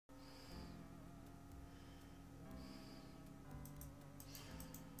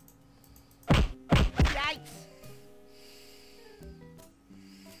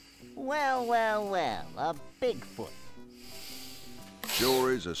Well, well, well, a bigfoot.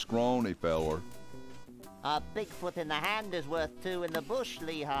 Sure is a scrawny feller. A bigfoot in the hand is worth two in the bush,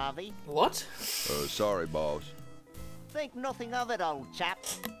 Lee Harvey. What? Sorry, boss. Think nothing of it, old chap.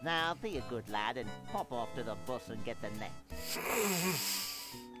 Now, be a good lad and pop off to the bus and get the net.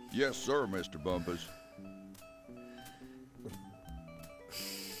 Yes, sir, Mr. Bumpus.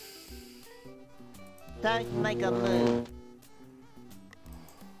 Don't make a move.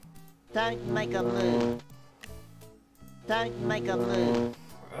 Don't make a move. Don't make a move.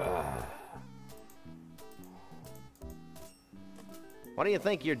 What do you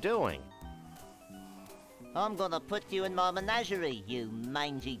think you're doing? I'm gonna put you in my menagerie, you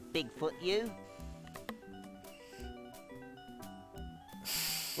mangy bigfoot, you.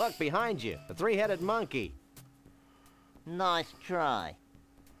 Look, behind you, a three-headed monkey. Nice try.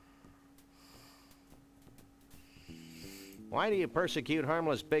 Why do you persecute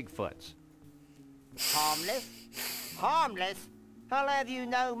harmless Bigfoots? Harmless? Harmless? I'll have you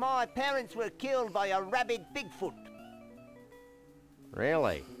know my parents were killed by a rabid Bigfoot.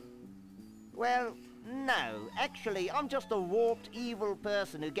 Really? Well, no. Actually, I'm just a warped, evil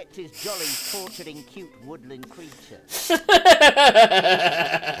person who gets his jollies torturing cute woodland creatures. Well,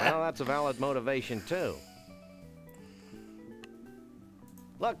 that's a valid motivation, too.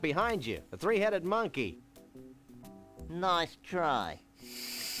 Look, behind you, a three-headed monkey. Nice try.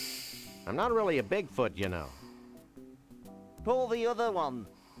 I'm not really a Bigfoot, you know. Pull the other one.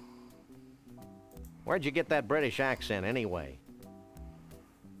 Where'd you get that British accent, anyway?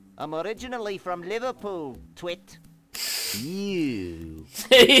 I'm originally from Liverpool, twit. You.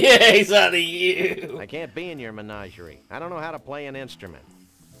 Yeah, exactly, you. I can't be in your menagerie. I don't know how to play an instrument.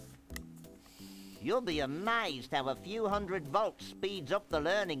 You'll be amazed how a few hundred volts speeds up the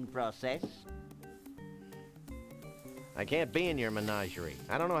learning process. I can't be in your menagerie.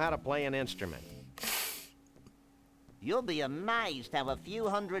 I don't know how to play an instrument. You'll be amazed how a few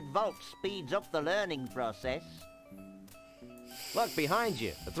hundred volts speeds up the learning process. Look, behind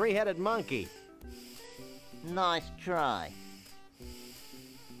you, a three-headed monkey. Nice try.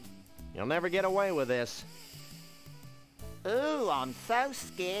 You'll never get away with this. Ooh, I'm so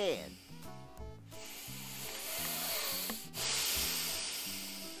scared.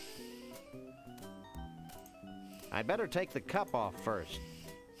 I'd better take the cup off first.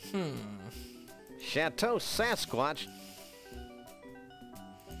 Chateau Sasquatch.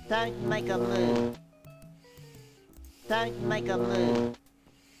 Don't make a move. Don't make a move.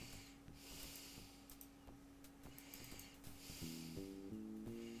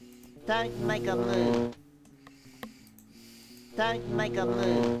 Don't make a move. Don't make a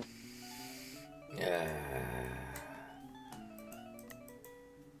move.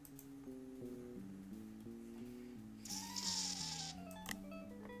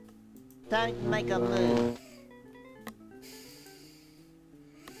 Don't make a move.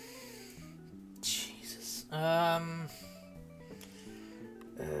 Jesus.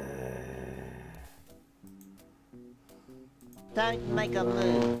 Don't make a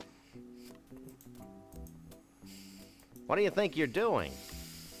move. What do you think you're doing?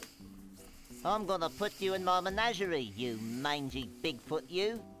 I'm gonna put you in my menagerie, you mangy Bigfoot,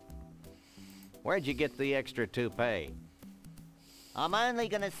 you. Where'd you get the extra toupee? I'm only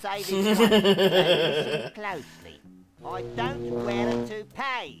gonna say this once, so listen closely. I don't wear a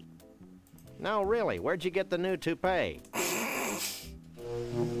toupee. No, really, where'd you get the new toupee?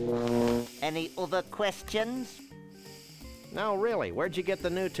 Any other questions? No, really, where'd you get the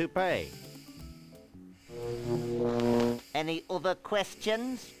new toupee? Any other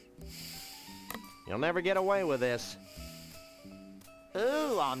questions? You'll never get away with this.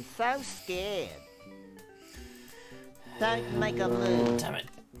 Ooh, I'm so scared. Don't make a move. Damn it.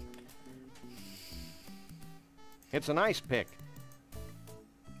 It's an ice pick.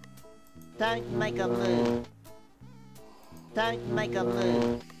 Don't make a move. Don't make a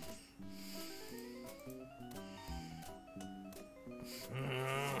move.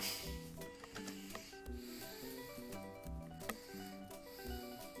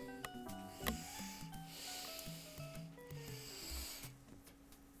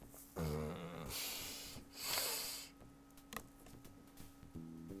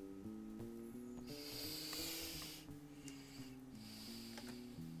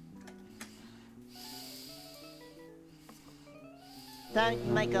 Don't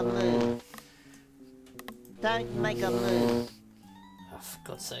make a move. Don't make a move. Oh, for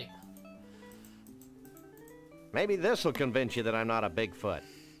God's sake. Maybe this'll convince you that I'm not a Bigfoot.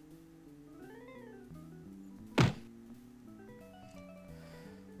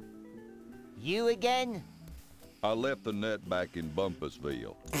 You again? I left the net back in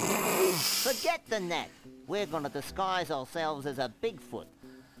Bumpusville. Forget the net. We're gonna disguise ourselves as a bigfoot,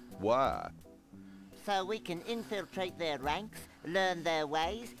 Why? so we can infiltrate their ranks, learn their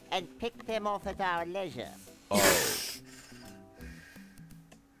ways, and pick them off at our leisure. Oh,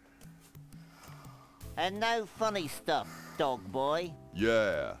 And no funny stuff, dog boy.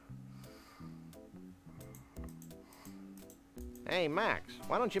 yeah. Hey, Max,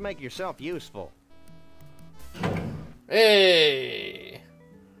 why don't you make yourself useful? Hey.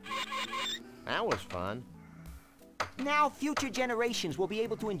 That was fun. Now future generations will be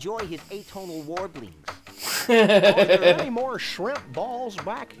able to enjoy his atonal warblings. Are there any more shrimp balls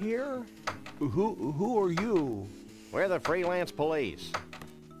back here? Who are you? We're the freelance police.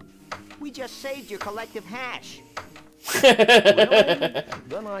 We just saved your collective hash. Really?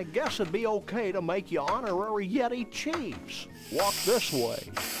 Then I guess it'd be okay to make you honorary Yeti chiefs. Walk this way.